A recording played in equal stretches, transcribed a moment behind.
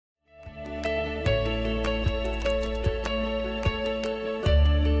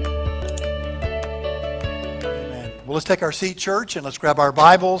Well, let's take our seat, church, and let's grab our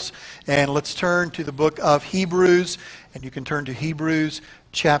Bibles, and let's turn to the book of Hebrews, and you can turn to Hebrews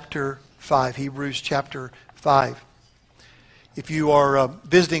chapter 5. Hebrews chapter 5. If you are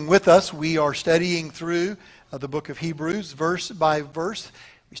visiting with us, we are studying through the book of Hebrews, verse by verse.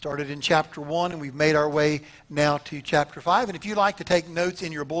 We started in chapter 1, and we've made our way now to chapter 5. And if you'd like to take notes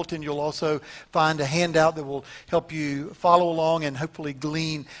in your bulletin, you'll also find a handout that will help you follow along and hopefully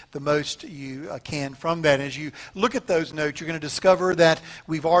glean the most you can from that. As you look at those notes, you're going to discover that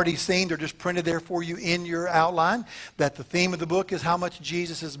we've already seen, they're just printed there for you in your outline, that the theme of the book is how much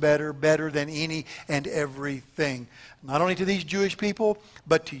Jesus is better than any and everything. Not only to these Jewish people,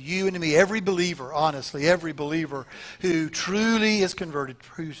 but to you and to me. Every believer, honestly, every believer who truly is converted,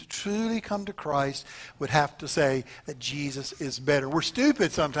 who's truly come to Christ, would have to say that Jesus is better. We're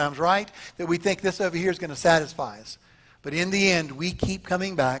stupid sometimes, right? That we think this over here is going to satisfy us. But in the end, we keep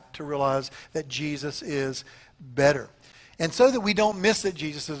coming back to realize that Jesus is better. And so that we don't miss that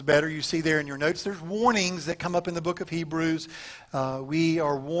Jesus is better, you see there in your notes, there's warnings that come up in the book of Hebrews. We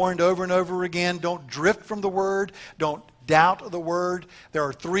are warned over and over again, don't drift from the Word, don't doubt the Word. There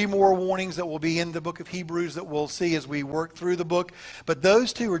are 3 more warnings that will be in the book of Hebrews that we'll see as we work through the book. But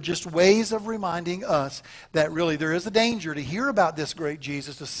those 2 are just ways of reminding us that really there is a danger to hear about this great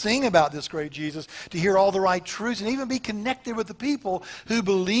Jesus, to sing about this great Jesus, to hear all the right truths, and even be connected with the people who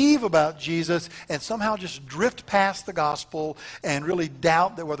believe about Jesus and somehow just drift past the gospel and really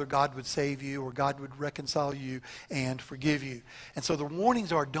doubt that whether God would save you or God would reconcile you and forgive you. And so the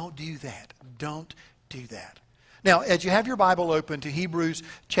warnings are, don't do that. Don't do that. Now, as you have your Bible open to Hebrews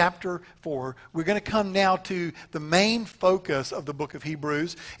chapter 4, we're going to come now to the main focus of the book of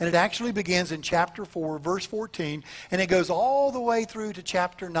Hebrews, and it actually begins in chapter 4, verse 14, and it goes all the way through to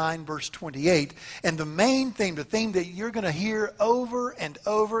chapter 9, verse 28. And the main theme, the theme that you're going to hear over and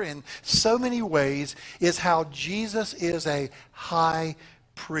over in so many ways, is how Jesus is a high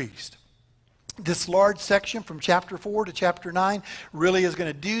priest. This large section from chapter 4 to chapter 9 really is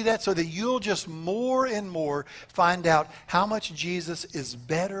going to do that so that you'll just more and more find out how much Jesus is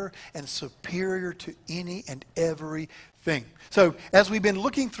better and superior to any and everything. So as we've been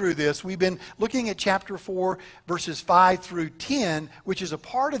looking through this, we've been looking at chapter 4, verses 5 through 10, which is a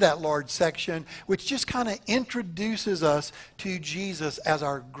part of that large section, which just kind of introduces us to Jesus as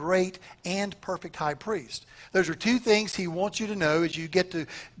our great and perfect high priest. Those are 2 things he wants you to know as you get to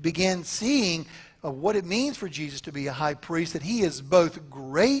begin seeing what it means for Jesus to be a high priest, that he is both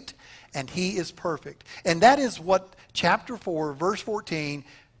great and he is perfect. And that is what chapter 4, verse 14,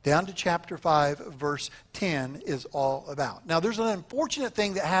 down to chapter 5, verse 10 is all about. Now, there's an unfortunate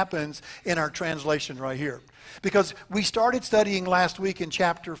thing that happens in our translation right here. Because we started studying last week in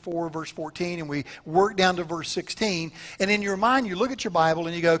chapter 4, verse 14, and we worked down to verse 16. And in your mind, you look at your Bible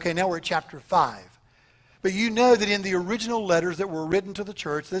and you go, okay, now we're at chapter 5. But you know that in the original letters that were written to the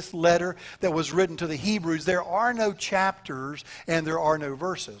church, this letter that was written to the Hebrews, there are no chapters and there are no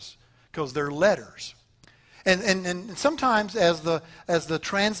verses because they're letters. And sometimes, as the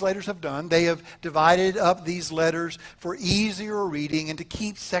translators have done, they have divided up these letters for easier reading and to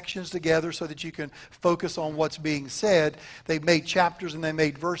keep sections together so that you can focus on what's being said. They've made chapters and they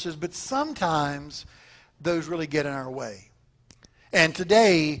made verses, but sometimes those really get in our way. And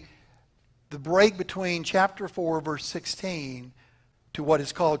today, the break between chapter 4, verse 16 to what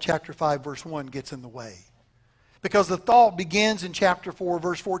is called chapter 5, verse 1 gets in the way. Because the thought begins in chapter 4,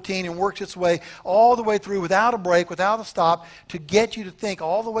 verse 14 and works its way all the way through without a break, without a stop, to get you to think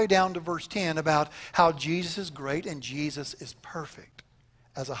all the way down to verse 10 about how Jesus is great and Jesus is perfect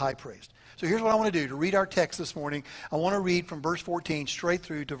as a high priest. So here's what I want to do. To read our text this morning, I want to read from verse 14 straight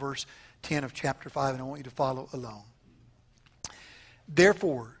through to verse 10 of chapter 5, and I want you to follow along.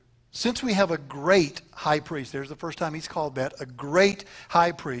 Therefore, since we have a great high priest, there's the first time he's called that, a great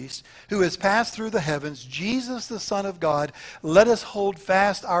high priest who has passed through the heavens, Jesus the Son of God, let us hold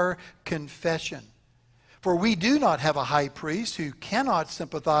fast our confession. For we do not have a high priest who cannot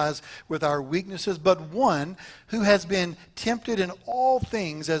sympathize with our weaknesses, but one who has been tempted in all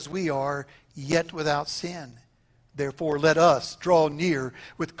things as we are, yet without sin. Therefore, let us draw near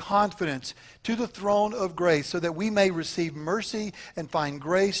with confidence to the throne of grace so that we may receive mercy and find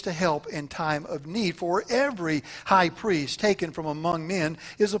grace to help in time of need. For every high priest taken from among men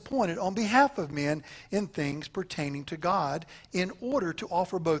is appointed on behalf of men in things pertaining to God in order to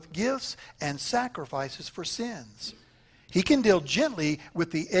offer both gifts and sacrifices for sins. He can deal gently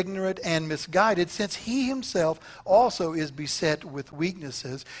with the ignorant and misguided, since he himself also is beset with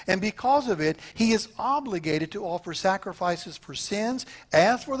weaknesses. And because of it, he is obligated to offer sacrifices for sins,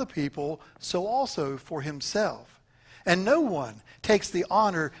 as for the people, so also for himself. And no one takes the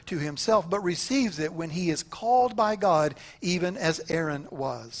honor to himself, but receives it when he is called by God, even as Aaron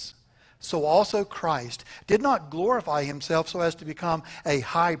was. So also Christ did not glorify himself so as to become a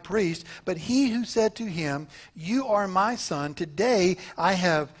high priest, but he who said to him, "You are my son, today I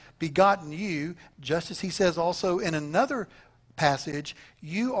have begotten you," just as he says also in another passage,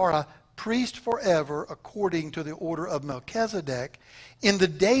 "You are a priest forever according to the order of Melchizedek. In the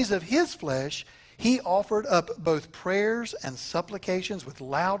days of his flesh, he offered up both prayers and supplications with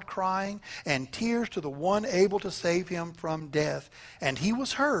loud crying and tears to the one able to save him from death. And he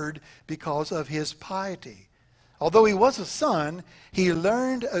was heard because of his piety. Although he was a son, he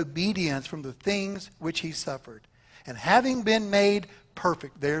learned obedience from the things which he suffered. And having been made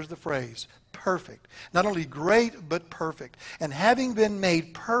perfect," there's the phrase, perfect. Not only great, but perfect. "And having been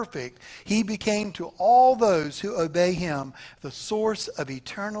made perfect, he became to all those who obey him the source of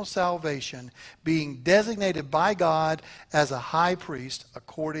eternal salvation, being designated by God as a high priest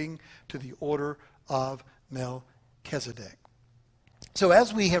according to the order of Melchizedek." So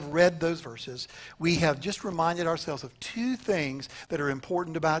as we have read those verses, we have just reminded ourselves of two things that are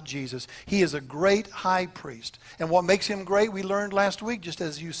important about Jesus. He is a great high priest. And what makes him great, we learned last week, just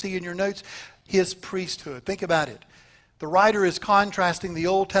as you see in your notes, his priesthood. Think about it. The writer is contrasting the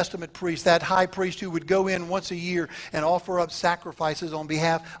Old Testament priest, that high priest who would go in once a year and offer up sacrifices on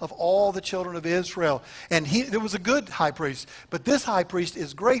behalf of all the children of Israel. And there was a good high priest. But this high priest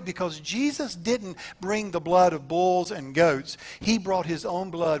is great because Jesus didn't bring the blood of bulls and goats. He brought his own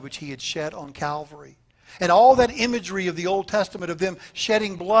blood, which he had shed on Calvary. And all that imagery of the Old Testament of them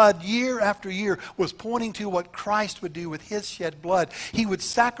shedding blood year after year was pointing to what Christ would do with his shed blood. He would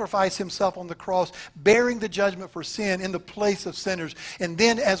sacrifice himself on the cross, bearing the judgment for sin in the place of sinners. And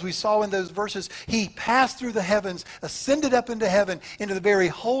then, as we saw in those verses, he passed through the heavens, ascended up into heaven, into the very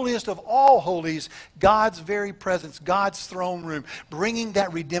holiest of all holies, God's very presence, God's throne room, bringing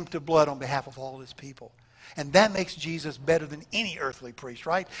that redemptive blood on behalf of all his people. And that makes Jesus better than any earthly priest,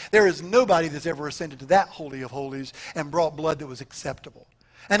 right? There is nobody that's ever ascended to that holy of holies and brought blood that was acceptable.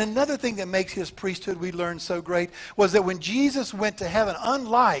 And another thing that makes his priesthood, we learned, so great was that when Jesus went to heaven,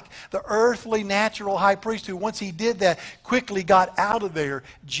 unlike the earthly natural high priest who once he did that quickly got out of there,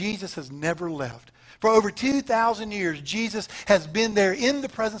 Jesus has never left. For over 2,000 years, Jesus has been there in the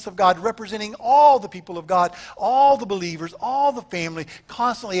presence of God, representing all the people of God, all the believers, all the family,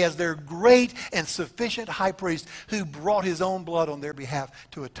 constantly as their great and sufficient high priest who brought his own blood on their behalf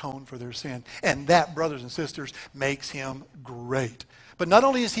to atone for their sin. And that, brothers and sisters, makes him great. But not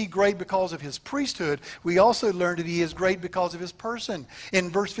only is he great because of his priesthood, we also learned that he is great because of his person. In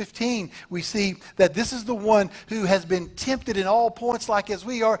verse 15, we see that this is the one who has been tempted in all points like as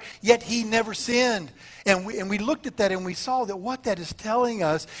we are, yet he never sinned. And we looked at that and we saw that what that is telling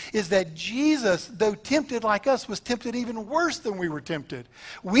us is that Jesus, though tempted like us, was tempted even worse than we were tempted.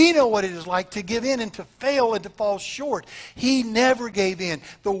 We know what it is like to give in and to fail and to fall short. He never gave in.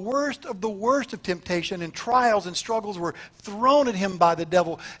 The worst of temptation and trials and struggles were thrown at him by the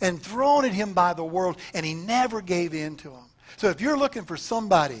devil and thrown at him by the world, and he never gave in to them. So if you're looking for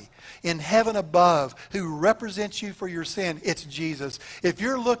somebody in heaven above who represents you for your sin, it's Jesus. If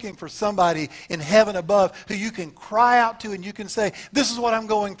you're looking for somebody in heaven above who you can cry out to and you can say, "This is what I'm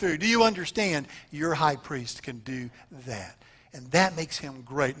going through. Do you understand?" Your high priest can do that. And that makes him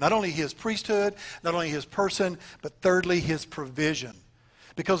great. Not only his priesthood, not only his person, but thirdly, his provision.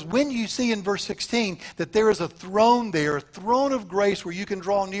 Because when you see in verse 16 that there is a throne there, a throne of grace where you can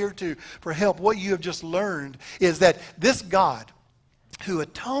draw near to for help, what you have just learned is that this God who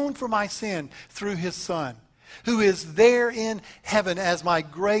atoned for my sin through his Son, who is there in heaven as my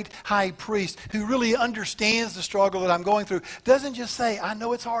great high priest, who really understands the struggle that I'm going through, doesn't just say, "I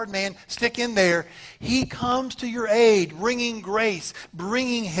know it's hard, man, stick in there." He comes to your aid, bringing grace,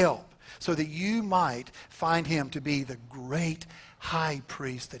 bringing help, so that you might find him to be the great high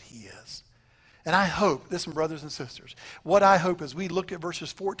priest that he is. And I hope, listen, brothers and sisters, what I hope is we looked at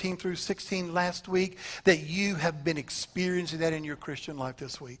verses 14 through 16 last week, that you have been experiencing that in your Christian life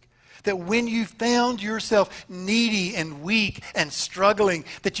this week. That when you found yourself needy and weak and struggling,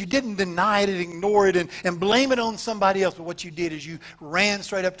 that you didn't deny it and ignore it and blame it on somebody else, but what you did is you ran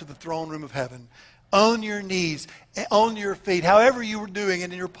straight up to the throne room of heaven, on your knees, on your feet, however you were doing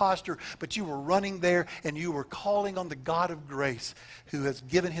it in your posture, but you were running there and you were calling on the God of grace who has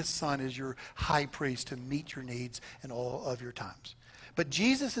given his Son as your high priest to meet your needs in all of your times. But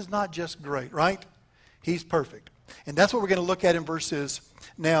Jesus is not just great, right? He's perfect. And that's what we're going to look at in verses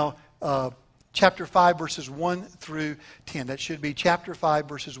now, chapter 5, verses 1 through 10. That should be chapter 5,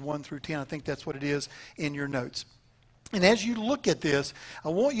 verses 1 through 10. I think that's what it is in your notes. And as you look at this, I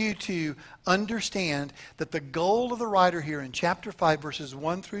want you to understand that the goal of the writer here in chapter 5, verses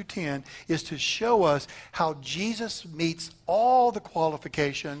 1 through 10, is to show us how Jesus meets all the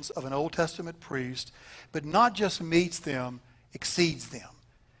qualifications of an Old Testament priest, but not just meets them, exceeds them.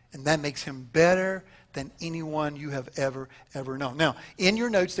 And that makes him better than anyone you have ever known. Now, in your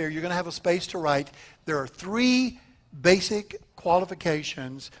notes there, you're going to have a space to write. There are 3 basic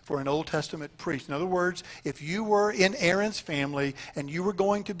qualifications for an Old Testament priest. In other words, if you were in Aaron's family and you were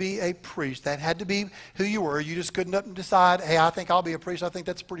going to be a priest, that had to be who you were. You just couldn't up and decide, hey, I think I'll be a priest. I think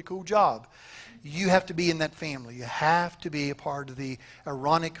that's a pretty cool job. You have to be in that family. You have to be a part of the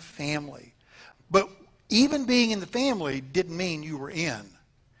Aaronic family. But even being in the family didn't mean you were in.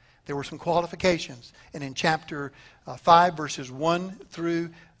 There were some qualifications. And in chapter 5, verses 1 through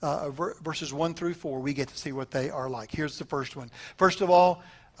 4, we get to see what they are like. Here's the first one. First of all,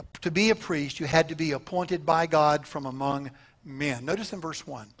 to be a priest, you had to be appointed by God from among men. Notice in verse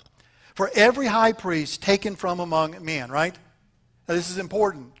 1. For every high priest taken from among men, right? Now this is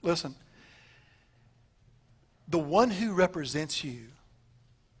important. Listen. The one who represents you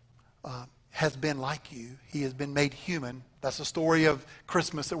has been like you. He has been made human. That's the story of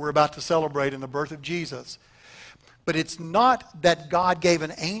Christmas that we're about to celebrate in the birth of Jesus. But it's not that God gave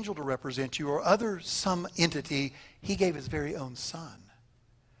an angel to represent you or some entity. He gave his very own son.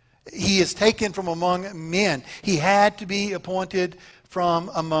 He is taken from among men. He had to be appointed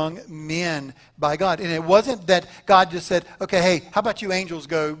from among men by God. And it wasn't that God just said, okay, hey, how about you angels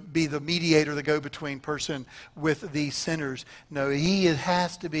go be the mediator, the go-between person with these sinners? No, he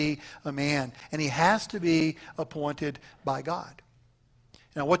has to be a man. And he has to be appointed by God.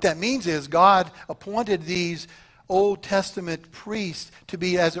 Now what that means is God appointed these Old Testament priests to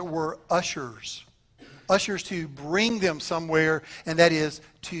be, as it were, ushers. Ushers to bring them somewhere, and that is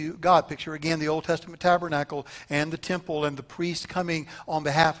to God. Picture again the Old Testament tabernacle and the temple and the priest coming on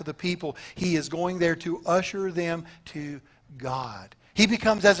behalf of the people. He is going there to usher them to God. He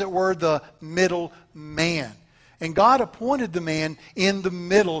becomes, as it were, the middle man. And God appointed the man in the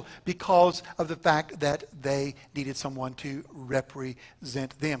middle because of the fact that they needed someone to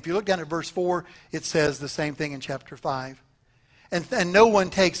represent them. If you look down at verse 4, it says the same thing in chapter 5. And no one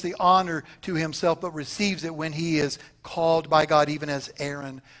takes the honor to himself, but receives it when he is called by God, even as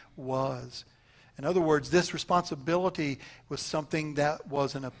Aaron was. In other words, this responsibility was something that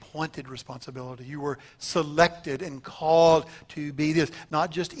was an appointed responsibility. You were selected and called to be this.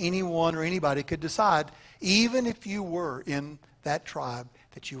 Not just anyone or anybody could decide, even if you were in that tribe,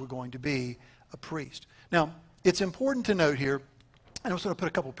 that you were going to be a priest. Now, it's important to note here, and I'm just going to put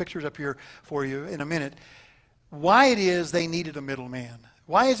a couple pictures up here for you in a minute, why it is they needed a middleman.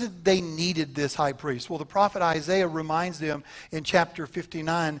 Why is it they needed this high priest? Well, the prophet Isaiah reminds them in chapter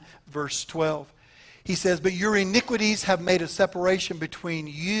 59, verse 12. He says, but your iniquities have made a separation between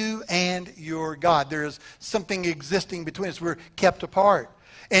you and your God. There is something existing between us. We're kept apart.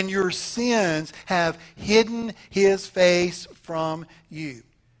 And your sins have hidden his face from you.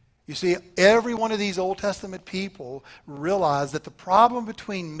 You see, every one of these Old Testament people realized that the problem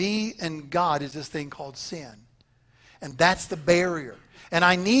between me and God is this thing called sin. And that's the barrier. And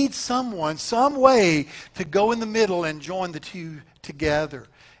I need someone, some way to go in the middle and join the two together.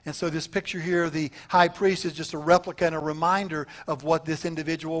 And so this picture here of the high priest is just a replica and a reminder of what this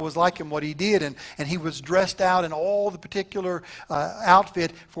individual was like and what he did. And he was dressed out in all the particular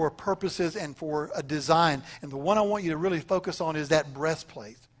outfit for purposes and for a design. And the one I want you to really focus on is that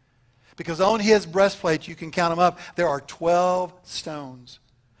breastplate. Because on his breastplate, you can count them up, there are 12 stones.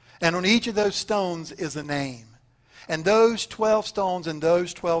 And on each of those stones is a name. And those 12 stones and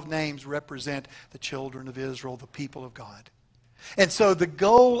those 12 names represent the children of Israel, the people of God. And so the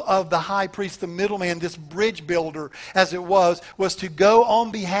goal of the high priest, the middleman, this bridge builder, as it was to go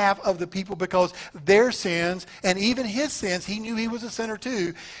on behalf of the people because their sins, and even his sins, he knew he was a sinner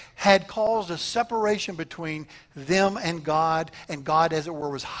too, had caused a separation between them and God, as it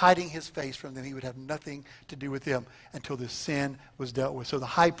were, was hiding his face from them. He would have nothing to do with them until the sin was dealt with. So the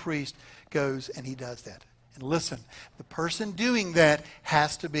high priest goes and he does that. And listen, the person doing that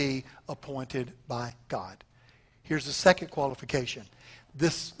has to be appointed by God. Here's the second qualification.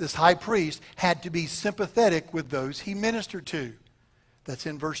 This high priest had to be sympathetic with those he ministered to. That's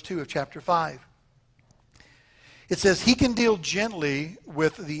in verse 2 of chapter 5. It says, he can deal gently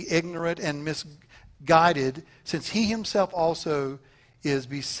with the ignorant and misguided, since he himself also is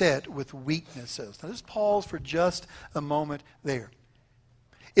beset with weaknesses. Now just pause for just a moment there.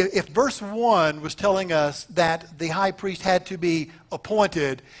 If verse 1 was telling us that the high priest had to be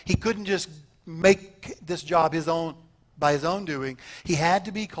appointed, he couldn't just make this job his own by his own doing. He had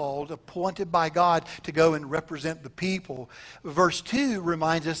to be called, appointed by God to go and represent the people. Verse 2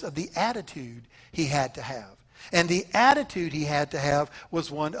 reminds us of the attitude he had to have. And the attitude he had to have was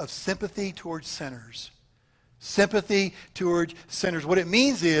one of sympathy towards sinners. Sympathy towards sinners. What it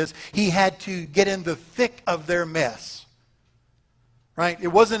means is he had to get in the thick of their mess. Right? It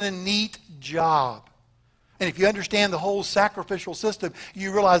wasn't a neat job. And if you understand the whole sacrificial system,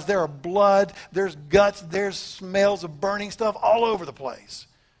 you realize there are blood, there's guts, there's smells of burning stuff all over the place.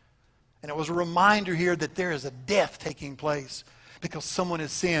 And it was a reminder here that there is a death taking place because someone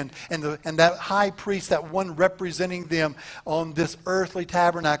has sinned. And that high priest, that one representing them on this earthly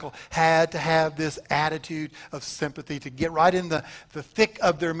tabernacle, had to have this attitude of sympathy to get right in the thick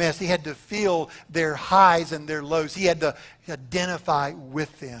of their mess. He had to feel their highs and their lows. He had to identify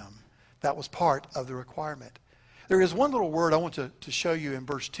with them. That was part of the requirement. There is one little word I want to show you in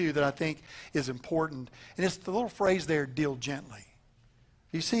verse 2 that I think is important. And it's the little phrase there, deal gently.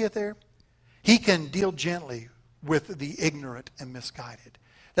 Do you see it there? He can deal gently with the ignorant and misguided.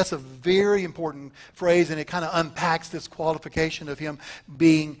 That's a very important phrase, and it kind of unpacks this qualification of him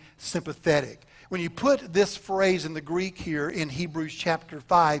being sympathetic. When you put this phrase in the Greek here in Hebrews chapter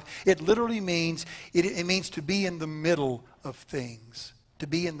 5, it literally means, it means to be in the middle of things. To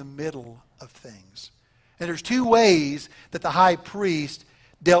be in the middle of things. And there's two ways that the high priest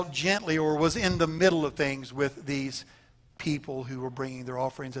dealt gently or was in the middle of things with these people who were bringing their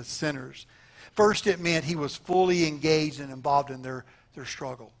offerings as sinners. First, it meant he was fully engaged and involved in their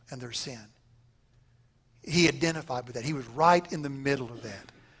struggle and their sin. He identified with that. He was right in the middle of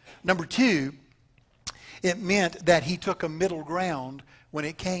that. Number two, it meant that he took a middle ground when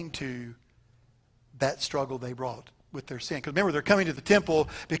it came to that struggle they brought with their sin. Because remember, they're coming to the temple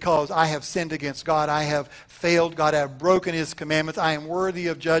because I have sinned against God. I have failed God. I have broken his commandments. I am worthy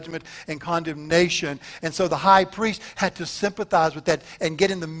of judgment and condemnation. And so the high priest had to sympathize with that and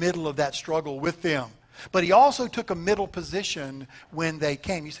get in the middle of that struggle with them. But he also took a middle position when they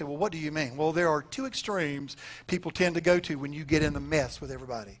came. You say, well, what do you mean? Well, there are two extremes people tend to go to when you get in the mess with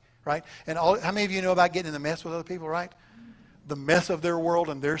everybody, right? And how many of you know about getting in the mess with other people, right? The mess of their world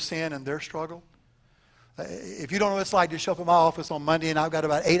and their sin and their struggle. If you don't know what it's like, just show up at my office on Monday and I've got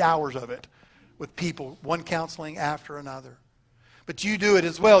about 8 hours of it with people, one counseling after another. But you do it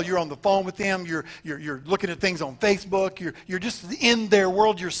as well. You're on the phone with them. You're looking at things on Facebook. You're just in their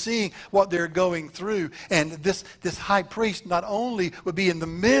world. You're seeing what they're going through. And this high priest not only would be in the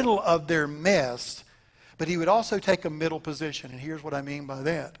middle of their mess, but he would also take a middle position. And here's what I mean by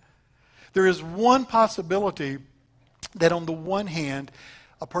that. There is one possibility that on the one hand,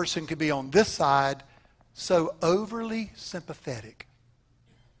 a person could be on this side so overly sympathetic,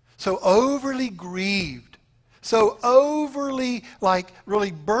 so overly grieved, so overly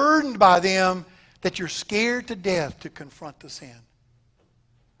really burdened by them that you're scared to death to confront the sin.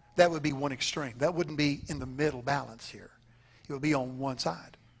 That would be one extreme. That wouldn't be in the middle balance here. It would be on one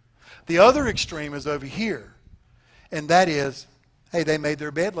side. The other extreme is over here, and that is, hey, they made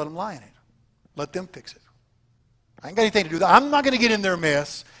their bed, let them lie in it. Let them fix it. I ain't got anything to do with that. I'm not going to get in their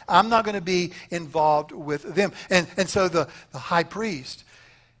mess. I'm not going to be involved with them. And so the high priest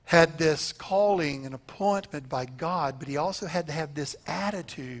had this calling and appointment by God, but he also had to have this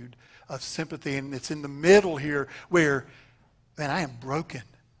attitude of sympathy. And it's in the middle here where, man, I am broken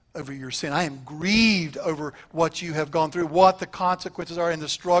over your sin. I am grieved over what you have gone through, what the consequences are and the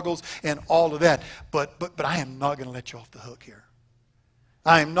struggles and all of that. But I am not going to let you off the hook here.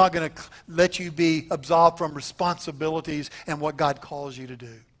 I am not going to let you be absolved from responsibilities and what God calls you to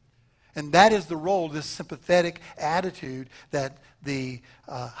do. And that is the role, this sympathetic attitude that the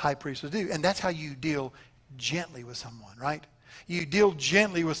high priest would do. And that's how you deal gently with someone, right? You deal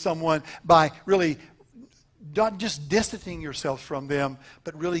gently with someone by really not just distancing yourself from them,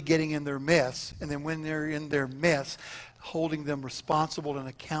 but really getting in their mess. And then when they're in their mess, holding them responsible and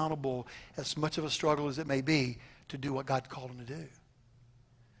accountable, as much of a struggle as it may be, to do what God called them to do.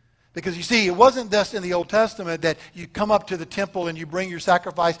 Because you see, it wasn't just in the Old Testament that you come up to the temple and you bring your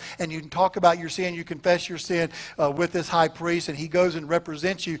sacrifice and you talk about your sin, you confess your sin with this high priest, and he goes and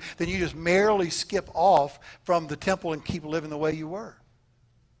represents you. Then you just merrily skip off from the temple and keep living the way you were.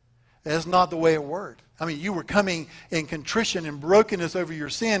 That's not the way it worked. I mean, you were coming in contrition and brokenness over your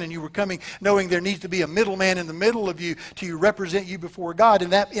sin, and you were coming knowing there needs to be a middleman in the middle of you to represent you before God.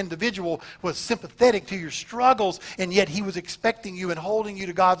 And that individual was sympathetic to your struggles, and yet he was expecting you and holding you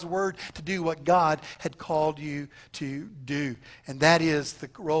to God's word to do what God had called you to do. And that is the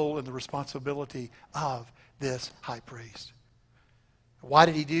role and the responsibility of this high priest. Why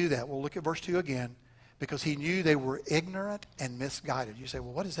did he do that? Well, look at verse 2 again. Because he knew they were ignorant and misguided. You say,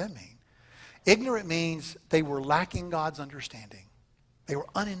 well, what does that mean? Ignorant means they were lacking God's understanding. They were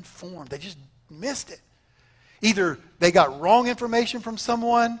uninformed. They just missed it. Either they got wrong information from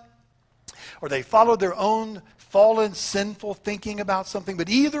someone, or they followed their own fallen, sinful thinking about something. But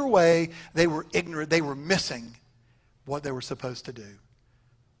either way, they were ignorant. They were missing what they were supposed to do.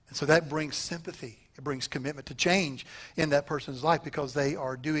 And so that brings sympathy. It brings commitment to change in that person's life because they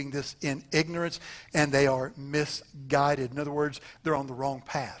are doing this in ignorance and they are misguided. In other words, they're on the wrong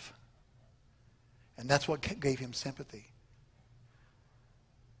path. And that's what gave him sympathy.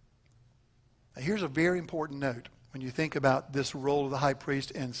 Now, here's a very important note when you think about this role of the high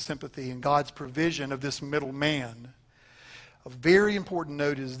priest and sympathy and God's provision of this middleman. A very important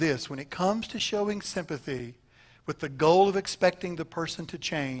note is this: when it comes to showing sympathy with the goal of expecting the person to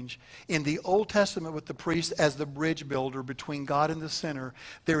change, in the Old Testament with the priest as the bridge builder between God and the sinner,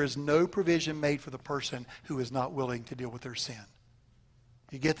 there is no provision made for the person who is not willing to deal with their sin.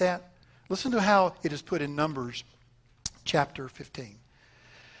 You get that? Listen to how it is put in Numbers chapter 15.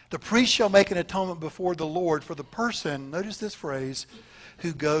 The priest shall make an atonement before the Lord for the person, notice this phrase,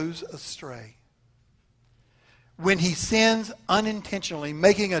 who goes astray. When he sins unintentionally,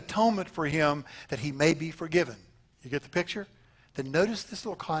 making atonement for him that he may be forgiven. You get the picture? Then notice this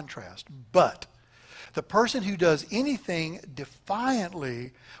little contrast. But the person who does anything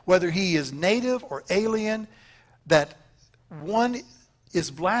defiantly, whether he is native or alien, that one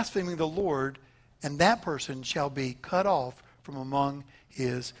is blaspheming the Lord, and that person shall be cut off from among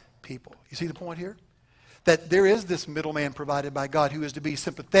his people. You see the point here? That there is this middleman provided by God who is to be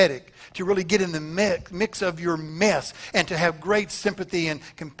sympathetic, to really get in the mix of your mess, and to have great sympathy and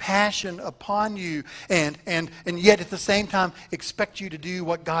compassion upon you, and yet at the same time expect you to do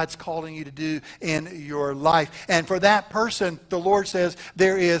what God's calling you to do in your life. And for that person, the Lord says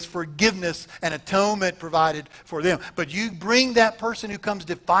there is forgiveness and atonement provided for them. But you bring that person who comes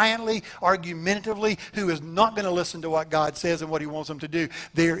defiantly, argumentatively, who is not going to listen to what God says and what he wants them to do,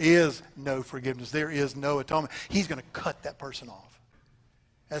 there is no forgiveness. There is no atonement. He's going to cut that person off.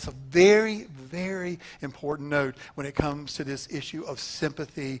 That's a very, very important note when it comes to this issue of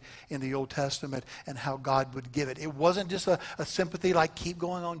sympathy in the Old Testament and how God would give it. It wasn't just a sympathy like keep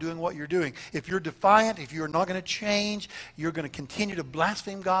going on doing what you're doing. If you're defiant, if you're not going to change, you're going to continue to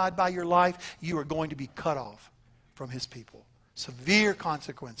blaspheme God by your life, you are going to be cut off from his people. Severe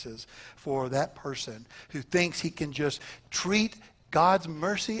consequences for that person who thinks he can just treat God's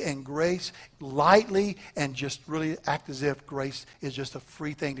mercy and grace lightly and just really act as if grace is just a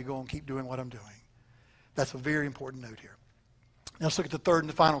free thing to go and keep doing what I'm doing. That's a very important note here. Now let's look at the third and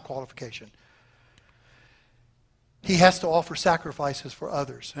the final qualification. He has to offer sacrifices for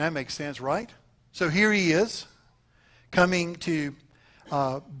others. And that makes sense, right? So here he is, coming to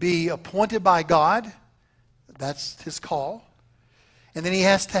be appointed by God. That's his call. And then he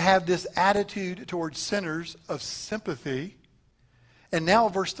has to have this attitude towards sinners of sympathy. And now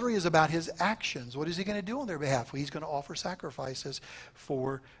verse 3 is about his actions. What is he going to do on their behalf? Well, he's going to offer sacrifices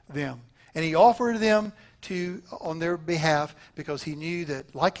for them. And he offered them on their behalf because he knew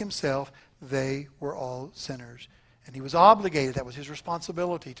that, like himself, they were all sinners. And he was obligated, that was his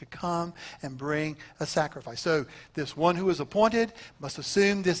responsibility, to come and bring a sacrifice. So this one who was appointed must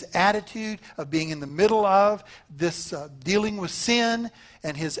assume this attitude of being in the middle of this dealing with sin,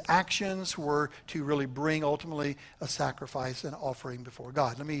 and his actions were to really bring ultimately a sacrifice and offering before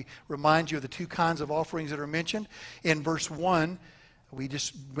God. Let me remind you of the two kinds of offerings that are mentioned. In verse 1, we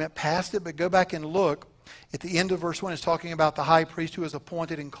just went past it, but go back and look. At the end of verse 1, it's talking about the high priest who is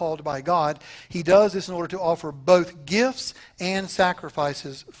appointed and called by God. He does this in order to offer both gifts and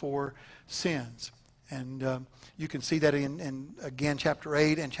sacrifices for sins. And you can see that in again, chapter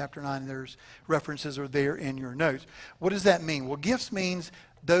 8 and chapter 9. There's references are there in your notes. What does that mean? Well, gifts means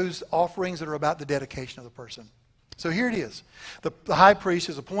those offerings that are about the dedication of the person. So here it is. The high priest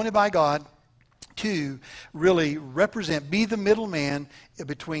is appointed by God to really be the middleman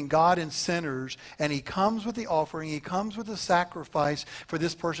between God and sinners. And he comes with the offering, he comes with the sacrifice for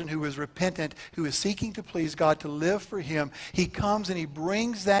this person who is repentant, who is seeking to please God, to live for him. He comes and he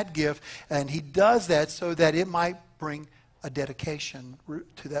brings that gift, and he does that so that it might bring a dedication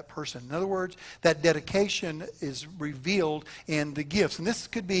to that person. In other words, that dedication is revealed in the gifts. And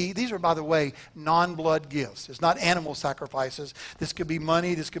these are, by the way, non-blood gifts. It's not animal sacrifices. This could be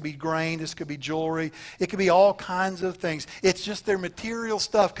money, this could be grain, this could be jewelry. It could be all kinds of things. It's just their material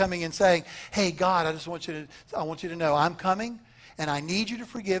stuff coming and saying, hey, God, I want you to know I'm coming, and I need you to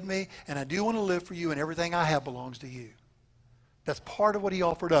forgive me, and I do want to live for you, and everything I have belongs to you. That's part of what he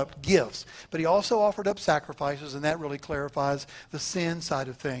offered up, gifts. But he also offered up sacrifices, and that really clarifies the sin side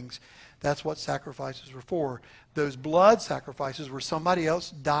of things. That's what sacrifices were for. Those blood sacrifices where somebody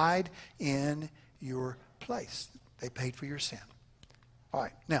else died in your place. They paid for your sin. All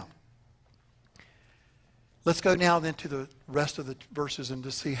right, now, let's go now then to the rest of the verses and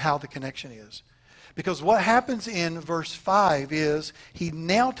to see how the connection is. Because what happens in verse 5 is he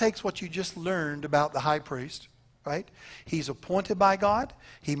now takes what you just learned about the high priest, right? He's appointed by God.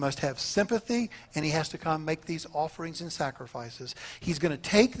 He must have sympathy, and he has to come make these offerings and sacrifices. He's going to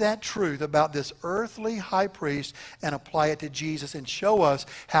take that truth about this earthly high priest and apply it to Jesus and show us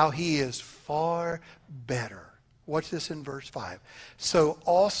how he is far better. Watch this in verse 5. So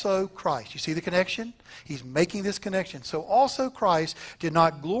also Christ. You see the connection? He's making this connection. So also Christ did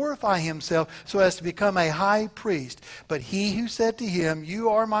not glorify himself so as to become a high priest. But he who said to him, "You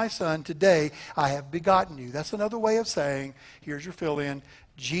are my son, today I have begotten you." That's another way of saying, here's your fill-in,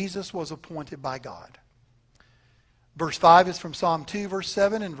 Jesus was appointed by God. Verse 5 is from Psalm 2, verse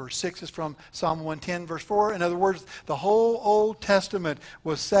 7, and verse 6 is from Psalm 110, verse 4. In other words, the whole Old Testament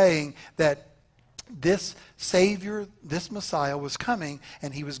was saying that this Savior, this Messiah was coming,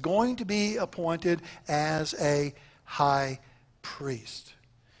 and he was going to be appointed as a high priest.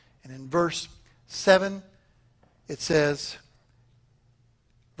 And in verse 7, it says,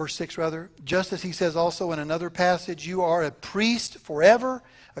 verse 6 rather, just as he says also in another passage, you are a priest forever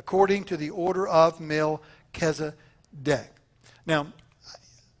according to the order of Melchizedek. Now,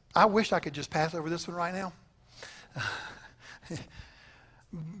 I wish I could just pass over this one right now.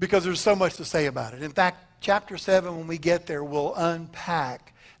 Because there's so much to say about it. In fact, chapter 7, when we get there, will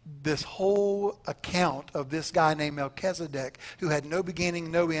unpack this whole account of this guy named Melchizedek, who had no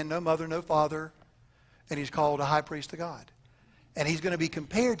beginning, no end, no mother, no father, and he's called a high priest of God. And he's going to be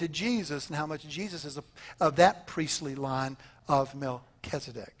compared to Jesus and how much Jesus is of that priestly line of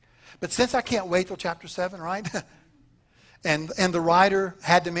Melchizedek. But since I can't wait till chapter 7, right? and the writer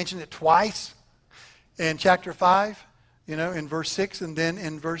had to mention it twice in chapter 5, in verse 6 and then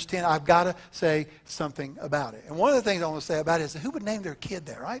in verse 10, I've got to say something about it. And one of the things I want to say about it is who would name their kid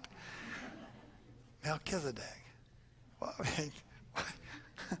that, right? Melchizedek. Well, I mean,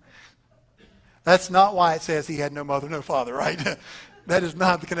 that's not why it says he had no mother, no father, right? That is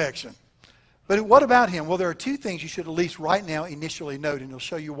not the connection. But what about him? Well, there are two things you should at least right now initially note, and it'll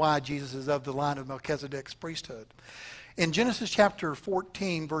show you why Jesus is of the line of Melchizedek's priesthood. In Genesis chapter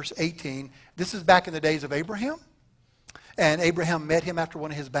 14, verse 18, this is back in the days of Abraham. And Abraham met him after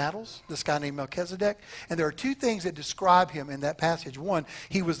one of his battles, this guy named Melchizedek. And there are two things that describe him in that passage. One,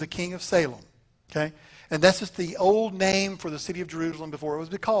 he was the king of Salem. Okay? And that's just the old name for the city of Jerusalem before it was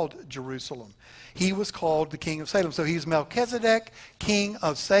called Jerusalem. He was called the king of Salem. So he's Melchizedek, king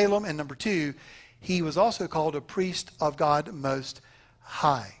of Salem. And number two, he was also called a priest of God Most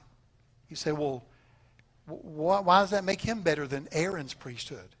High. You say, well, why does that make him better than Aaron's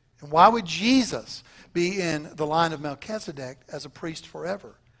priesthood? And why would Jesus be in the line of Melchizedek as a priest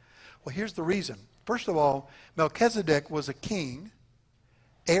forever? Well, here's the reason. First of all, Melchizedek was a king.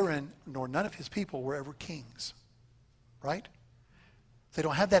 Aaron, nor none of his people were ever kings. Right? They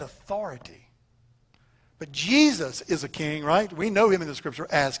don't have that authority. But Jesus is a king, right? We know him in the scripture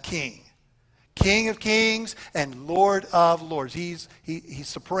as king. King of kings and Lord of lords. He's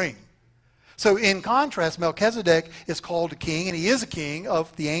supreme. So in contrast, Melchizedek is called a king, and he is a king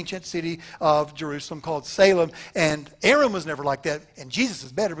of the ancient city of Jerusalem called Salem. And Aaron was never like that, and Jesus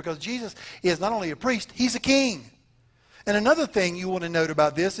is better because Jesus is not only a priest, he's a king. And another thing you want to note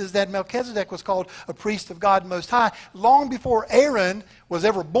about this is that Melchizedek was called a priest of God Most High long before Aaron was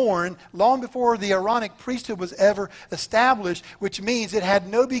ever born, long before the Aaronic priesthood was ever established, which means it had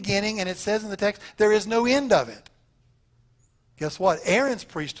no beginning, and it says in the text, there is no end of it. Guess what? Aaron's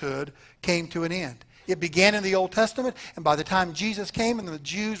priesthood came to an end. It began in the Old Testament, and by the time Jesus came and the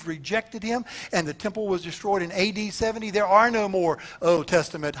Jews rejected him and the temple was destroyed in AD 70, there are no more Old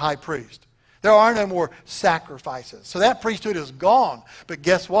Testament high priests. There are no more sacrifices. So that priesthood is gone. But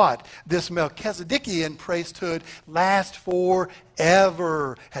guess what? This Melchizedekian priesthood lasts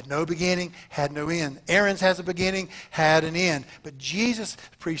forever. Had no beginning, had no end. Aaron's has a beginning, had an end. But Jesus'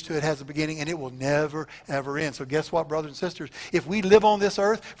 priesthood has a beginning, and it will never, ever end. So guess what, brothers and sisters? If we live on this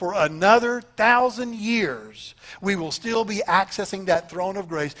earth for another 1,000 years, we will still be accessing that throne of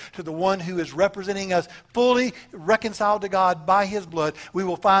grace to the one who is representing us fully reconciled to God by his blood. We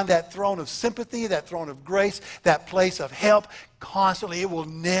will find that throne of sympathy, that throne of grace, that place of help constantly. It will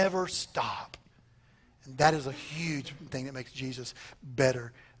never stop. And that is a huge thing that makes Jesus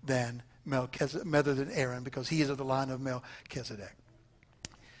better than Aaron, because he is of the line of Melchizedek.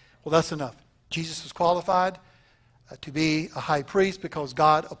 Well, that's enough. Jesus was qualified. to be a high priest because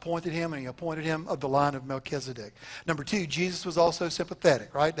God appointed him, and he appointed him of the line of Melchizedek. Number two, Jesus was also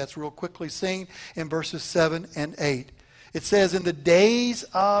sympathetic, right? That's real quickly seen in verses 7 and 8. It says, in the days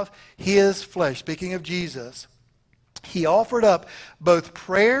of his flesh, speaking of Jesus, he offered up both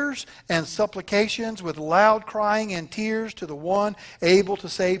prayers and supplications with loud crying and tears to the one able to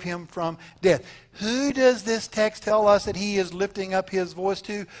save him from death. Who does this text tell us that he is lifting up his voice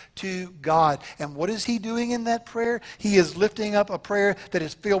to? To God. And what is he doing in that prayer? He is lifting up a prayer that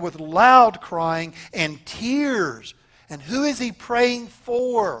is filled with loud crying and tears. And who is he praying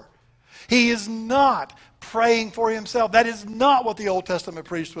for? He is not praying for himself. That is not what the Old Testament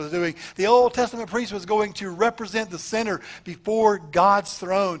priest was doing. The Old Testament priest was going to represent the sinner before God's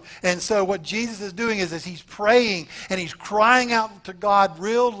throne. And so what Jesus is doing is he's praying and he's crying out to God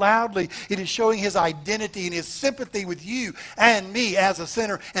real loudly. It is showing his identity and his sympathy with you and me as a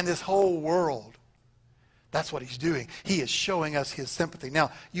sinner and this whole world. That's what he's doing. He is showing us his sympathy.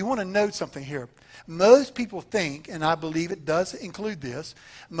 Now, you want to note something here. Most people think, and I believe it does include this,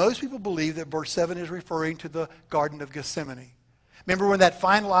 most people believe that verse 7 is referring to the Garden of Gethsemane. Remember when that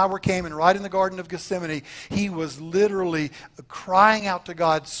final hour came, and right in the Garden of Gethsemane, he was literally crying out to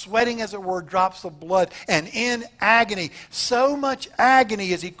God, sweating, as it were, drops of blood, and in agony. So much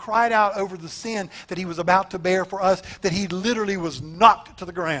agony as he cried out over the sin that he was about to bear for us, that he literally was knocked to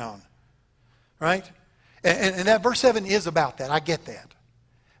the ground. Right? And that verse 7 is about that. I get that.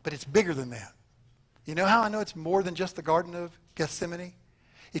 But it's bigger than that. You know how I know it's more than just the Garden of Gethsemane?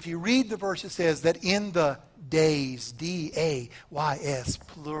 If you read the verse, it says that in the days, D-A-Y-S,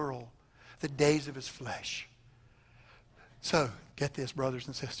 plural, the days of his flesh. So, get this, brothers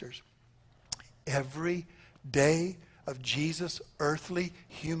and sisters. Every day of Jesus' earthly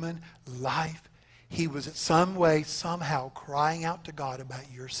human life, he was in some way, somehow crying out to God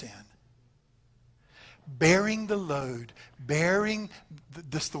about your sin. Bearing the load, bearing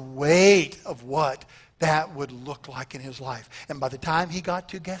the weight of what that would look like in his life. And by the time he got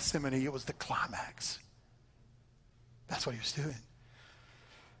to Gethsemane, it was the climax. That's what he was doing.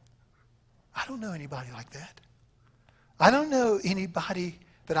 I don't know anybody like that. I don't know anybody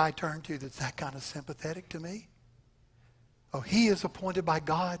that I turn to that's that kind of sympathetic to me. Oh, he is appointed by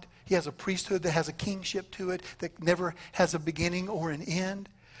God. He has a priesthood that has a kingship to it that never has a beginning or an end.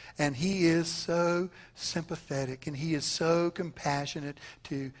 And he is so sympathetic and he is so compassionate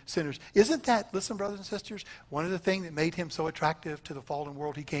to sinners. Isn't that, listen, brothers and sisters, one of the things that made him so attractive to the fallen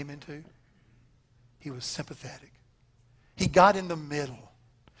world he came into? He was sympathetic. He got in the middle.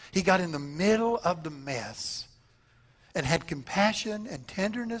 He got in the middle of the mess and had compassion and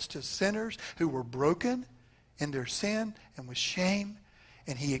tenderness to sinners who were broken in their sin and with shame.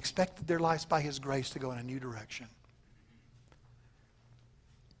 And he expected their lives by his grace to go in a new direction.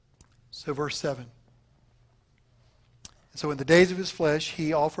 So verse 7. So in the days of his flesh,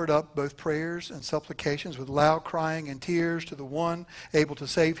 he offered up both prayers and supplications with loud crying and tears to the one able to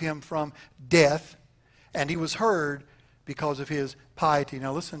save him from death. And he was heard because of his piety.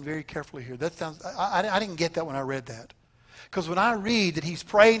 Now listen very carefully here. That sounds, I didn't get that when I read that. Because when I read that he's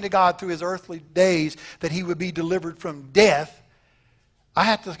praying to God through his earthly days that he would be delivered from death, I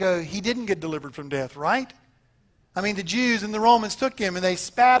have to go, he didn't get delivered from death, right? I mean, the Jews and the Romans took him and they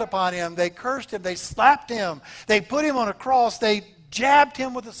spat upon him. They cursed him. They slapped him. They put him on a cross. They jabbed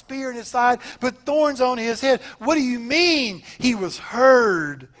him with a spear in his side, put thorns on his head. What do you mean he was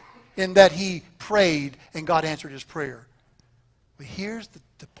heard in that he prayed and God answered his prayer? But here's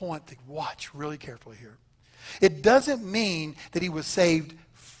the point to watch really carefully here. It doesn't mean that he was saved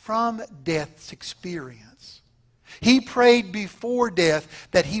from death's experience. He prayed before death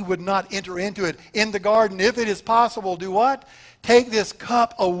that he would not enter into it. In the garden, if it is possible, do what? Take this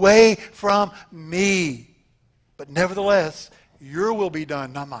cup away from me. But nevertheless, your will be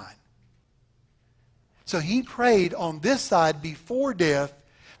done, not mine. So he prayed on this side before death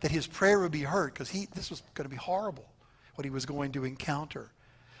that his prayer would be heard, because this was going to be horrible, what he was going to encounter.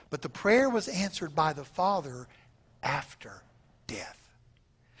 But the prayer was answered by the Father after death,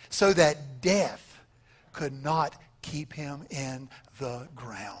 so that death could not keep him in the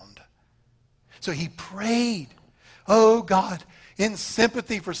ground. So he prayed, oh God, in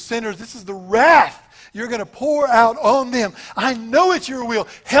sympathy for sinners, this is the wrath you're going to pour out on them. I know it's your will.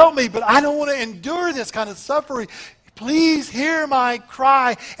 Help me, but I don't want to endure this kind of suffering. Please hear my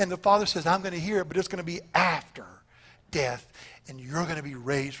cry. And the Father says, I'm going to hear it, but it's going to be after death. And you're going to be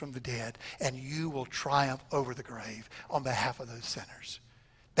raised from the dead, and you will triumph over the grave on behalf of those sinners.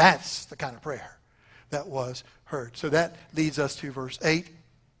 That's the kind of prayer that was heard. So that leads us to verse 8.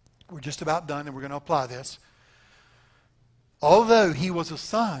 We're just about done, and we're going to apply this. Although he was a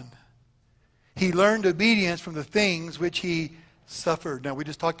son, He learned obedience from the things which he suffered. Now, we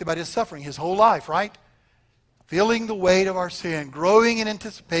just talked about his suffering his whole life, right? Feeling the weight of our sin, growing in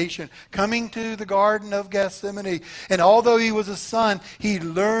anticipation, coming to the Garden of Gethsemane. And although he was a son, he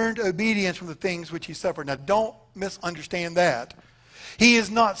learned obedience from the things which he suffered. Now, don't misunderstand that. He is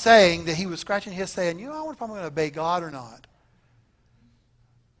not saying that he was scratching his head saying, I wonder if I'm going to obey God or not.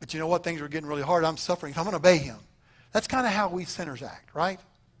 But you know what? Things are getting really hard. I'm suffering. I'm going to obey him. That's kind of how we sinners act, right?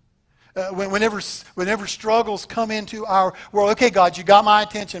 Whenever struggles come into our world, okay, God, you got my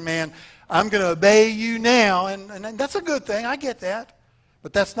attention, man. I'm going to obey you now. And that's a good thing. I get that.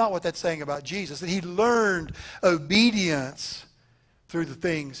 But that's not what that's saying about Jesus. That he learned obedience through the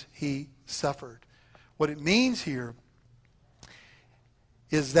things he suffered. What it means here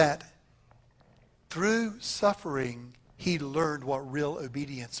is that through suffering, he learned what real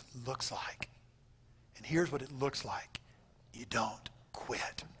obedience looks like. And here's what it looks like. You don't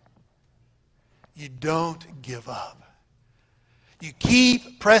quit. You don't give up. You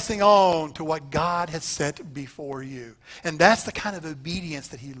keep pressing on to what God has set before you. And that's the kind of obedience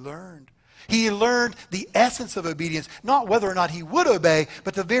that he learned. He learned the essence of obedience, not whether or not he would obey,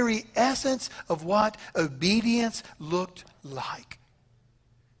 but the very essence of what obedience looked like.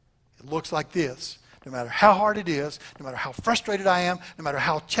 It looks like this. No matter how hard it is, no matter how frustrated I am, no matter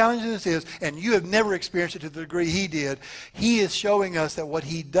how challenging this is, and you have never experienced it to the degree he did, he is showing us that what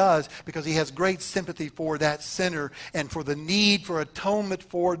he does, because he has great sympathy for that sinner and for the need for atonement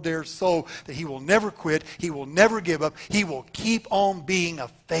for their soul, that he will never quit, he will never give up, he will keep on being a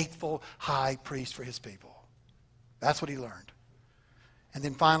faithful high priest for his people. That's what he learned. And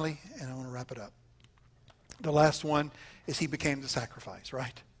then finally, and I want to wrap it up, the last one is he became the sacrifice,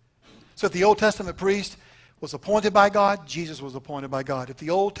 right? So if the Old Testament priest was appointed by God, Jesus was appointed by God. If the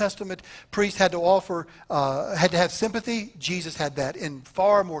Old Testament priest had to have sympathy, Jesus had that in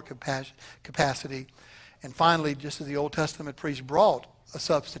far more capacity. And finally, just as the Old Testament priest brought a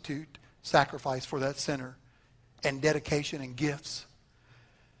substitute sacrifice for that sinner and dedication and gifts,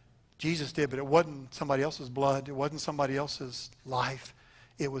 Jesus did, but it wasn't somebody else's blood. It wasn't somebody else's life.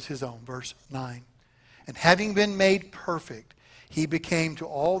 It was his own. Verse 9. And having been made perfect, he became to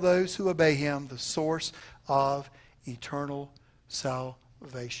all those who obey him the source of eternal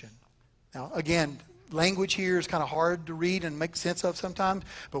salvation. Now, again, language here is kind of hard to read and make sense of sometimes.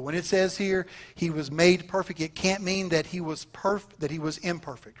 But when it says here, he was made perfect, it can't mean that he was that he was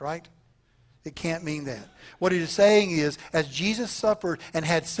imperfect, right? It can't mean that. What it is saying is, as Jesus suffered and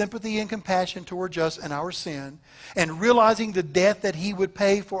had sympathy and compassion towards us and our sin, and realizing the death that he would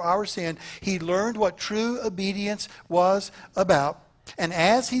pay for our sin, he learned what true obedience was about. And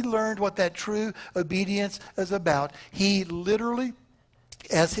as he learned what that true obedience is about, he literally,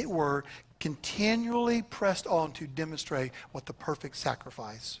 as it were, continually pressed on to demonstrate what the perfect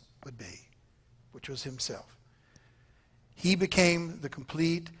sacrifice would be, which was himself. He became the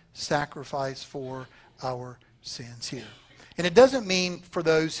complete sacrifice for our sins here. And it doesn't mean for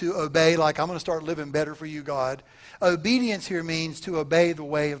those who obey, like, I'm going to start living better for you, God. Obedience here means to obey the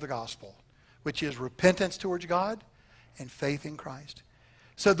way of the gospel, which is repentance towards God and faith in Christ.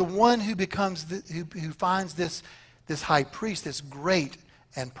 So the one who becomes, who finds this high priest, this great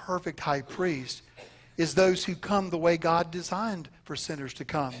and perfect high priest, is those who come the way God designed for sinners to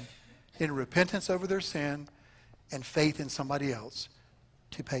come, in repentance over their sin and faith in somebody else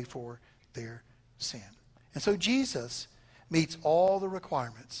to pay for their sin. And so Jesus meets all the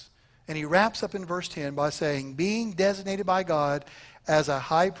requirements. And he wraps up in verse 10 by saying, being designated by God as a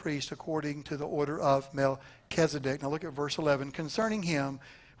high priest according to the order of Melchizedek. Now look at verse 11. Concerning him,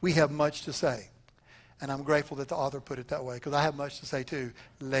 we have much to say. And I'm grateful that the author put it that way, because I have much to say too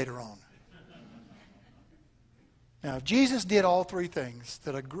later on. Now, if Jesus did all three things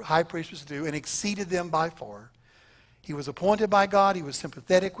that a high priest was to do and exceeded them by far, he was appointed by God, he was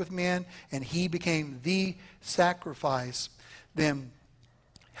sympathetic with men, and he became the sacrifice. Then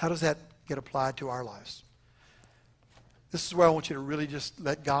how does that get applied to our lives? This is where I want you to really just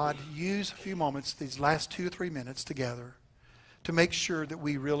let God use a few moments, these last 2 or 3 minutes together, to make sure that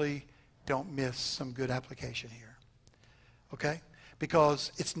we really don't miss some good application here. Okay?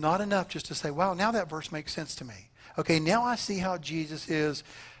 Because it's not enough just to say, wow, now that verse makes sense to me. Okay, now I see how Jesus is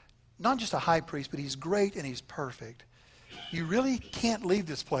not just a high priest, but he's great and he's perfect. You really can't leave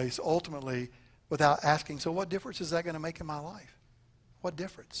this place ultimately without asking, so what difference is that going to make in my life? What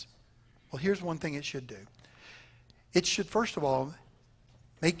difference? Well, here's one thing it should do. It should, first of all,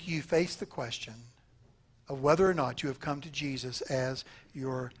 make you face the question of whether or not you have come to Jesus as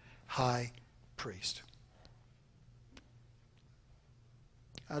your high priest.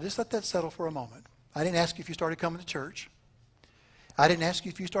 Now, just let that settle for a moment. I didn't ask you if you started coming to church. I didn't ask you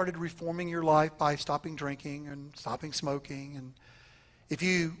if you started reforming your life by stopping drinking and stopping smoking, and if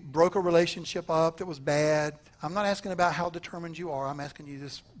you broke a relationship up that was bad. I'm not asking about how determined you are. I'm asking you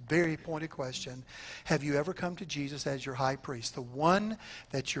this very pointed question. Have you ever come to Jesus as your high priest, the one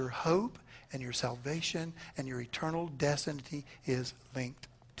that your hope and your salvation and your eternal destiny is linked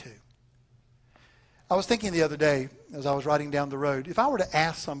to? I was thinking the other day as I was riding down the road, if I were to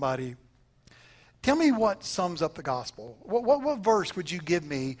ask somebody, tell me what sums up the gospel. What verse would you give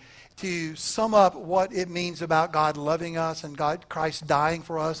me to sum up what it means about God loving us and Christ dying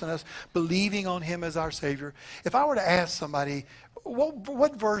for us and us believing on Him as our Savior? If I were to ask somebody,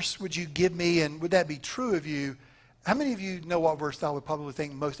 what verse would you give me, and would that be true of you? How many of you know what verse I would probably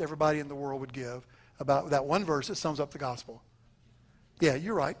think most everybody in the world would give about that one verse that sums up the gospel? Yeah,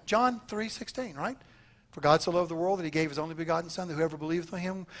 you're right. John 3:16, right? For God so loved the world that He gave His only begotten Son, that whoever believeth on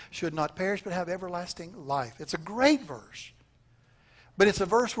Him should not perish but have everlasting life. It's a great verse. But it's a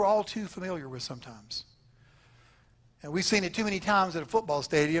verse we're all too familiar with sometimes. And we've seen it too many times at a football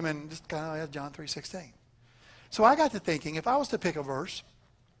stadium, and just kind of John 3:16. So I got to thinking, if I was to pick a verse,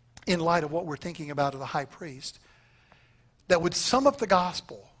 in light of what we're thinking about of the high priest, that would sum up the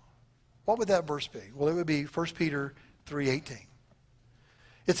gospel, what would that verse be? Well, it would be 1 Peter 3:18.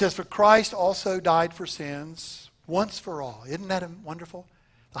 It says, for Christ also died for sins once for all. Isn't that wonderful?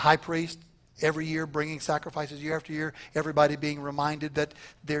 The high priest, every year bringing sacrifices year after year, everybody being reminded that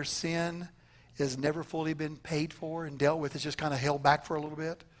their sin has never fully been paid for and dealt with. It's just kind of held back for a little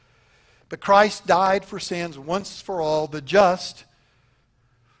bit. But Christ died for sins once for all, the just,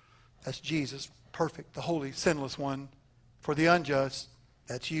 that's Jesus, perfect, the holy, sinless one, for the unjust,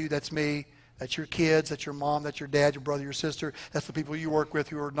 that's you, that's me, that's your kids, that's your mom, that's your dad, your brother, your sister. That's the people you work with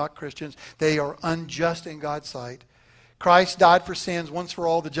who are not Christians. They are unjust in God's sight. Christ died for sins once for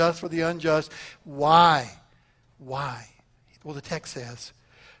all, the just for the unjust. Why? Why? Well, the text says,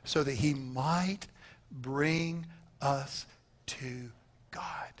 so that He might bring us to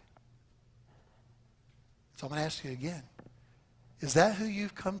God. So I'm going to ask you again. Is that who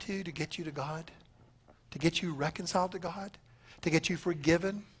you've come to get you to God? To get you reconciled to God? To get you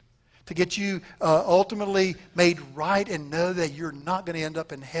forgiven? To get you ultimately made right and know that you're not going to end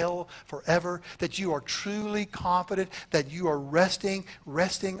up in hell forever, that you are truly confident, that you are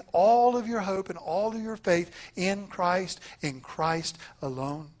resting all of your hope and all of your faith in Christ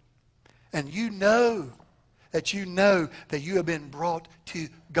alone. And you know that you have been brought to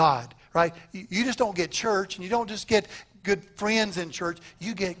God, right? You just don't get church, and you don't just get good friends in church.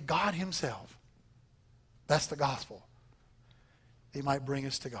 You get God Himself. That's the gospel. He might bring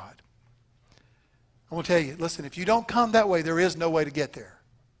us to God. I want to tell you, listen, if you don't come that way, there is no way to get there.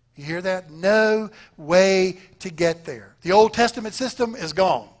 You hear that? No way to get there. The Old Testament system is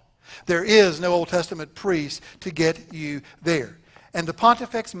gone. There is no Old Testament priest to get you there. And the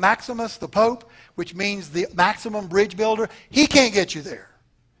Pontifex Maximus, the Pope, which means the maximum bridge builder, he can't get you there.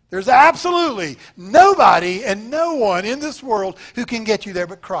 There's absolutely nobody and no one in this world who can get you there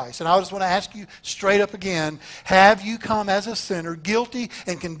but Christ. And I just want to ask you straight up again, have you come as a sinner, guilty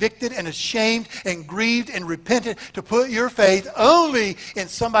and convicted and ashamed and grieved and repentant, to put your faith only in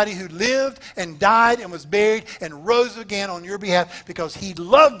somebody who lived and died and was buried and rose again on your behalf because He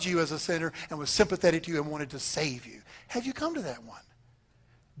loved you as a sinner and was sympathetic to you and wanted to save you? Have you come to that one?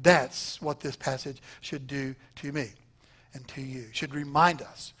 That's what this passage should do to me and to you. It should remind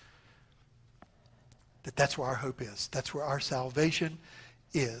us that that's where our hope is. That's where our salvation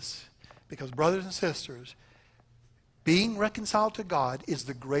is. Because, brothers and sisters, being reconciled to God is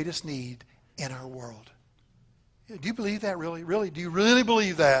the greatest need in our world. Do you believe that really? Really? Do you really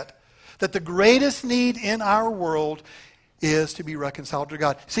believe that? That the greatest need in our world is to be reconciled to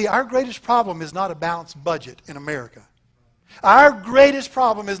God. See, our greatest problem is not a balanced budget in America. Our greatest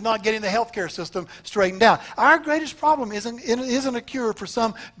problem is not getting the healthcare system straightened out. Our greatest problem isn't a cure for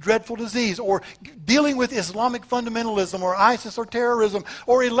some dreadful disease, or dealing with Islamic fundamentalism or ISIS or terrorism,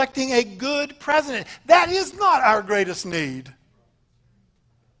 or electing a good president. That is not our greatest need.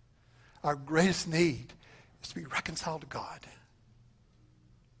 Our greatest need is to be reconciled to God.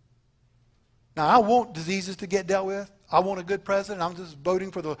 Now, I want diseases to get dealt with. I want a good president. I'm just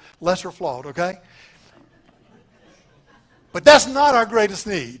voting for the lesser flawed, okay? But that's not our greatest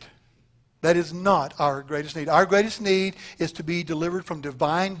need. That is not our greatest need. Our greatest need is to be delivered from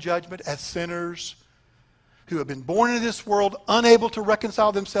divine judgment as sinners who have been born into this world, unable to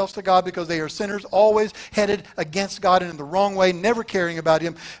reconcile themselves to God because they are sinners, always headed against God and in the wrong way, never caring about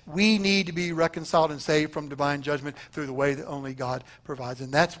Him. We need to be reconciled and saved from divine judgment through the way that only God provides.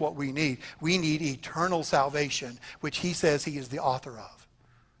 And that's what we need. We need eternal salvation, which He says He is the author of.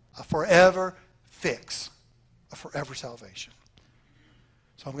 A forever fix. A forever salvation.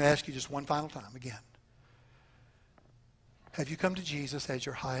 So I'm going to ask you just one final time again. Have you come to Jesus as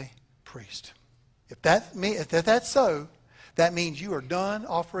your high priest? If that's so, that means you are done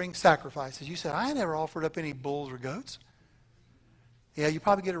offering sacrifices. You said, I never offered up any bulls or goats. Yeah, you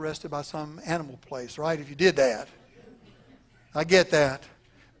probably get arrested by some animal place, right, if you did that. I get that.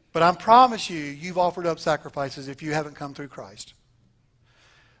 But I promise you, you've offered up sacrifices if you haven't come through Christ.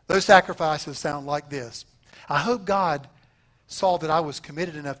 Those sacrifices sound like this. I hope God saw that I was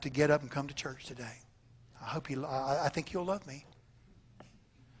committed enough to get up and come to church today. I think He'll love me.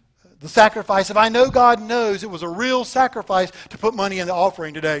 The sacrifice, if I know God knows it was a real sacrifice to put money in the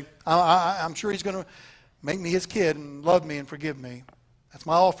offering today, I'm sure He's going to make me His kid and love me and forgive me. That's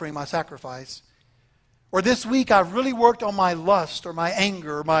my offering, my sacrifice. Or this week I've really worked on my lust or my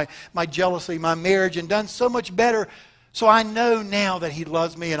anger, or my jealousy, my marriage, and done so much better, so I know now that He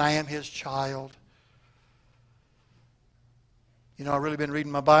loves me and I am His child. You know, I've really been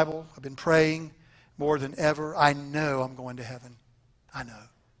reading my Bible. I've been praying more than ever. I know I'm going to heaven. I know.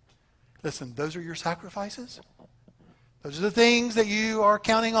 Listen, those are your sacrifices. Those are the things that you are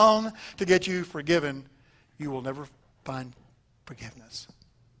counting on to get you forgiven. You will never find forgiveness.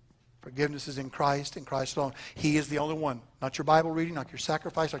 Forgiveness is in Christ and Christ alone. He is the only one. Not your Bible reading, not your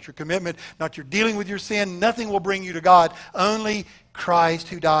sacrifice, not your commitment, not your dealing with your sin. Nothing will bring you to God. Only Christ,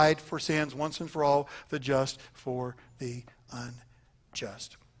 who died for sins once and for all, the just for the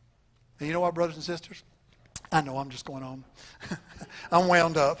unjust. And you know what, brothers and sisters? I know I'm just going on. I'm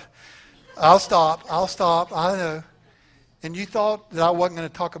wound up. I'll stop. I know. And you thought that I wasn't going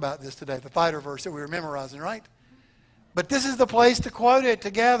to talk about this today, the fighter verse that we were memorizing, right? But this is the place to quote it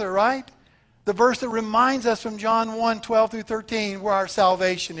together, right? The verse that reminds us from John 1, 12 through 13, where our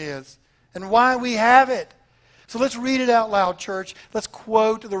salvation is and why we have it. So let's read it out loud, church. Let's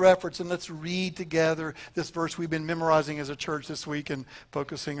quote the reference and let's read together this verse we've been memorizing as a church this week and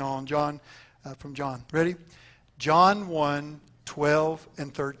focusing on from John. Ready? John 1, 12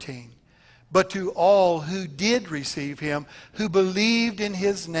 and 13. But to all who did receive Him, who believed in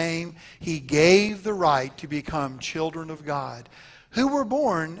His name, He gave the right to become children of God, who were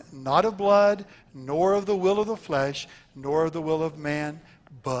born not of blood, nor of the will of the flesh, nor of the will of man,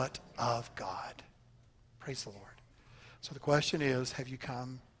 but of God. Praise the Lord. So the question is, have you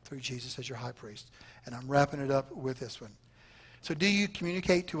come through Jesus as your high priest? And I'm wrapping it up with this one. So do you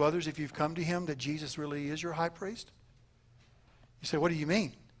communicate to others, if you've come to Him, that Jesus really is your high priest? You say, what do you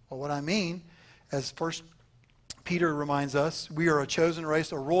mean? Well, what I mean, as 1 Peter reminds us, we are a chosen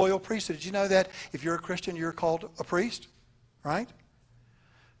race, a royal priesthood. Did you know that if you're a Christian, you're called a priest? Right?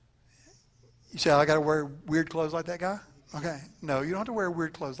 You say, I got to wear weird clothes like that guy? Okay. No, you don't have to wear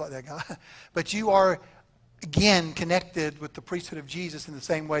weird clothes like that guy. But you are, again, connected with the priesthood of Jesus in the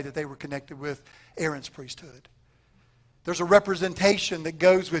same way that they were connected with Aaron's priesthood. There's a representation that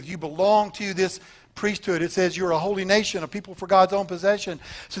goes with you belong to this priesthood. It says you're a holy nation, a people for God's own possession,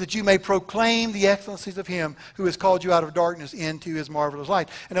 so that you may proclaim the excellencies of Him who has called you out of darkness into His marvelous light.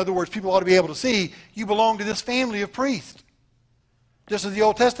 In other words, people ought to be able to see you belong to this family of priests. Just as the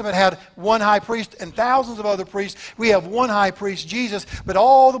Old Testament had one high priest and thousands of other priests, we have one high priest, Jesus, but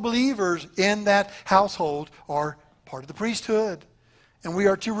all the believers in that household are part of the priesthood. And we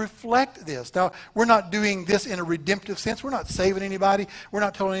are to reflect this. Now, we're not doing this in a redemptive sense. We're not saving anybody. We're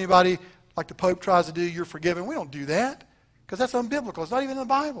not telling anybody, like the Pope tries to do, you're forgiven. We don't do that because that's unbiblical. It's not even in the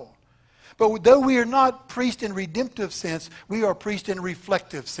Bible. But though we are not priest in redemptive sense, we are priest in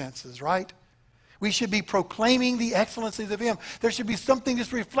reflective senses, right? We should be proclaiming the excellencies of Him. There should be something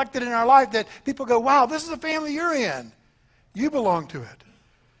that's reflected in our life that people go, wow, this is the family you're in. You belong to it.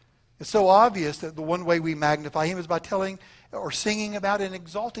 It's so obvious that the one way we magnify Him is by telling or singing about and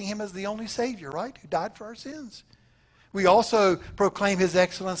exalting Him as the only Savior, right? Who died for our sins. We also proclaim His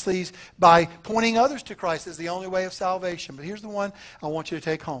excellencies by pointing others to Christ as the only way of salvation. But here's the one I want you to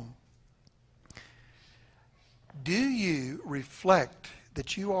take home. Do you reflect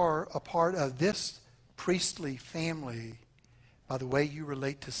that you are a part of this priestly family by the way you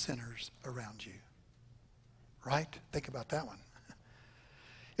relate to sinners around you? Right? Think about that one.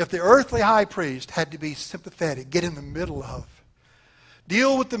 If the earthly high priest had to be sympathetic, get in the middle of,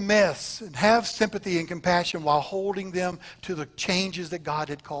 deal with the mess, and have sympathy and compassion while holding them to the changes that God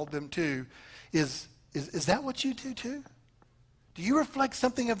had called them to, is that what you do too? Do you reflect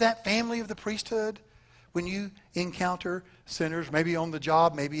something of that family of the priesthood when you encounter sinners, maybe on the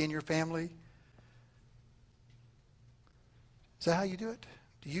job, maybe in your family? Is that how you do it?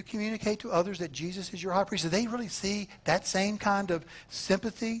 Do you communicate to others that Jesus is your high priest? Do they really see that same kind of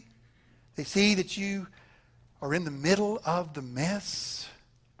sympathy? They see that you are in the middle of the mess?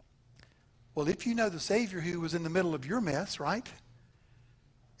 Well, if you know the Savior who was in the middle of your mess, right?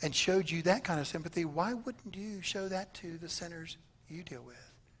 and showed you that kind of sympathy, why wouldn't you show that to the sinners you deal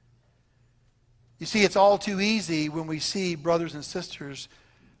with? You see, it's all too easy when we see brothers and sisters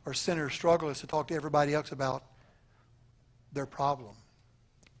or sinners struggle to talk to everybody else about their problem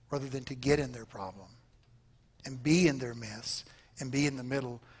rather than to get in their problem and be in their mess and be in the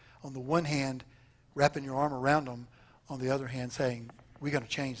middle. On the one hand, wrapping your arm around them. On the other hand, saying, we're going to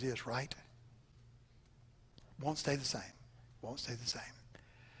change this, right? Won't stay the same. Won't stay the same.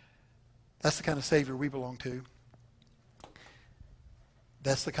 That's the kind of Savior we belong to.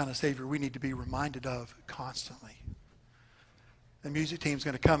 That's the kind of Savior we need to be reminded of constantly. The music team's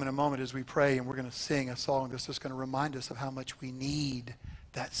going to come in a moment as we pray, and we're going to sing a song that's just going to remind us of how much we need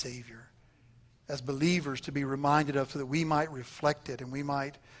that Savior as believers to be reminded of, so that we might reflect it and we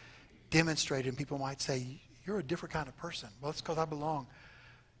might demonstrate it, and people might say, you're a different kind of person. Well, it's because I belong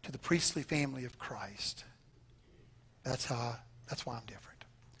to the priestly family of Christ. That's why I'm different.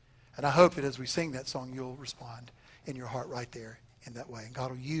 And I hope that as we sing that song, you'll respond in your heart right there in that way. And God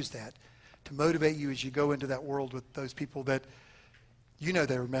will use that to motivate you as you go into that world with those people that you know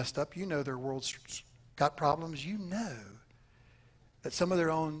they were messed up. You know their world's got problems. You know that some of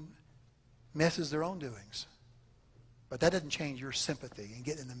their own mess is their own doings. But that doesn't change your sympathy and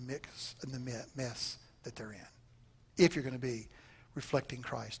get in the mix, in the mess that they're in, if you're going to be reflecting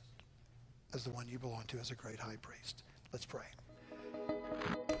Christ as the one you belong to as a great high priest. Let's pray.